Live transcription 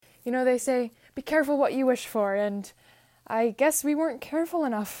They say, be careful what you wish for, and I guess we weren't careful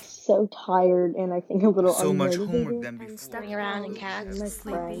enough. So tired and I think a little so much unmotivated. homework than And before. stepping around in cats, My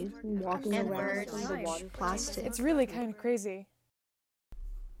sleepy, friends, walking and around birds, in the water. plastic. It's really kind of crazy.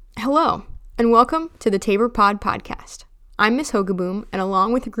 Hello, and welcome to the Tabor Pod podcast. I'm Miss Hogaboom, and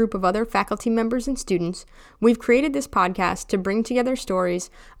along with a group of other faculty members and students, we've created this podcast to bring together stories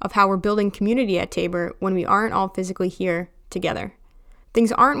of how we're building community at Tabor when we aren't all physically here together.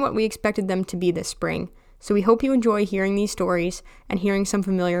 Things aren't what we expected them to be this spring, so we hope you enjoy hearing these stories and hearing some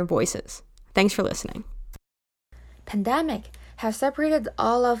familiar voices. Thanks for listening. Pandemic has separated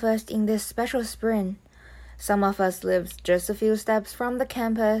all of us in this special spring. Some of us live just a few steps from the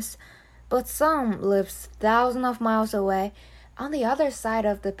campus, but some live thousands of miles away on the other side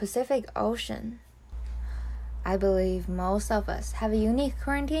of the Pacific Ocean. I believe most of us have a unique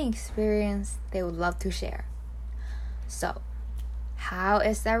quarantine experience they would love to share. So, how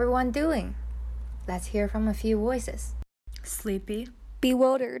is everyone doing? Let's hear from a few voices. Sleepy,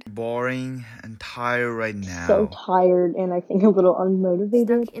 bewildered, Boring and tired right now. So tired and I think a little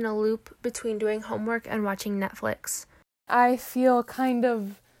unmotivated. stuck in a loop between doing homework and watching Netflix. I feel kind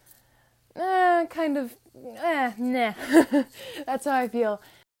of, nah. That's how I feel.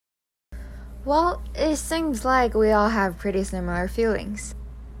 Well, it seems like we all have pretty similar feelings.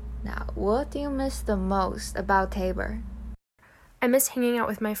 Now, what do you miss the most about Tabor? I miss hanging out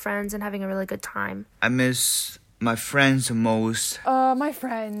with my friends and having a really good time. I miss my friends the most, My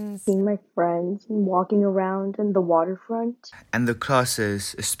friends. Seeing my friends and walking around in the waterfront. and the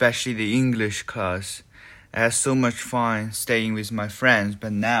classes, especially the English class. I had so much fun staying with my friends,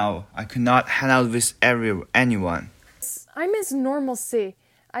 but now I could not hang out with anyone. I miss normalcy.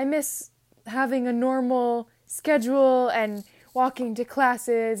 I miss having a normal schedule and walking to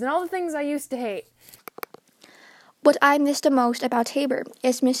classes and all the things I used to hate. What I miss the most about Tabor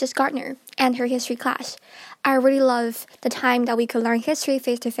is Mrs. Gardner and her history class. I really love the time that we could learn history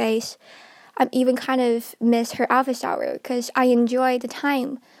face to face. I even kind of miss her office hour because I enjoy the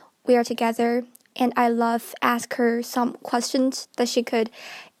time we are together, and I love ask her some questions that she could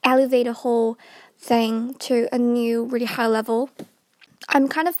elevate a whole thing to a new, really high level. I'm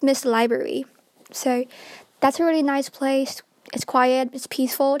kind of miss the library, so that's a really nice place. It's quiet, it's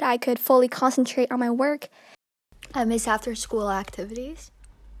peaceful. I could fully concentrate on my work. I miss after-school activities.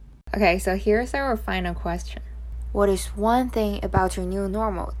 Okay, so here's our final question. What is one thing about your new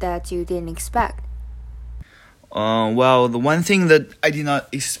normal that you didn't expect? Well, the one thing that I did not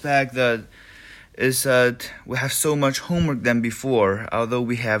expect that is that we have so much homework than before, although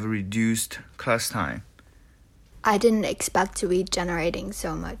we have reduced class time. I didn't expect to be generating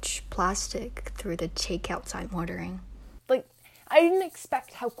so much plastic through the takeout time ordering. I didn't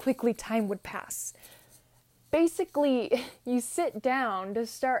expect how quickly time would pass. Basically, you sit down to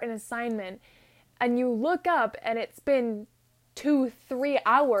start an assignment and you look up and it's been 2-3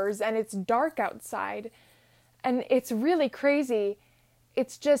 hours and it's dark outside. And it's really crazy.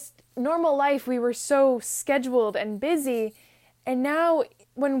 It's just normal life. We were so scheduled and busy. And now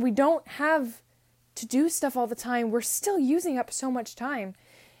when we don't have to do stuff all the time, we're still using up so much time.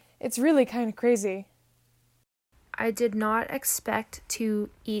 It's really kind of crazy. I did not expect to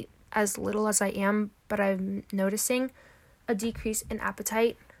eat as little as I am, but I'm noticing a decrease in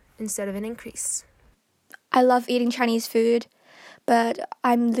appetite instead of an increase. I love eating Chinese food, but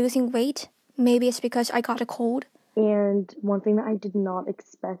I'm losing weight. Maybe it's because I got a cold. And one thing that I did not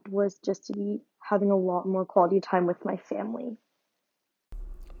expect was just to be having a lot more quality time with my family.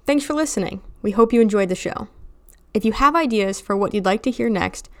 Thanks for listening. We hope you enjoyed the show. If you have ideas for what you'd like to hear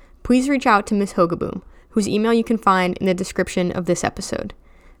next, please reach out to Miss Hogaboom, whose email you can find in the description of this episode.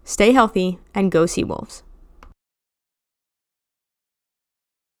 Stay healthy and go Seawolves.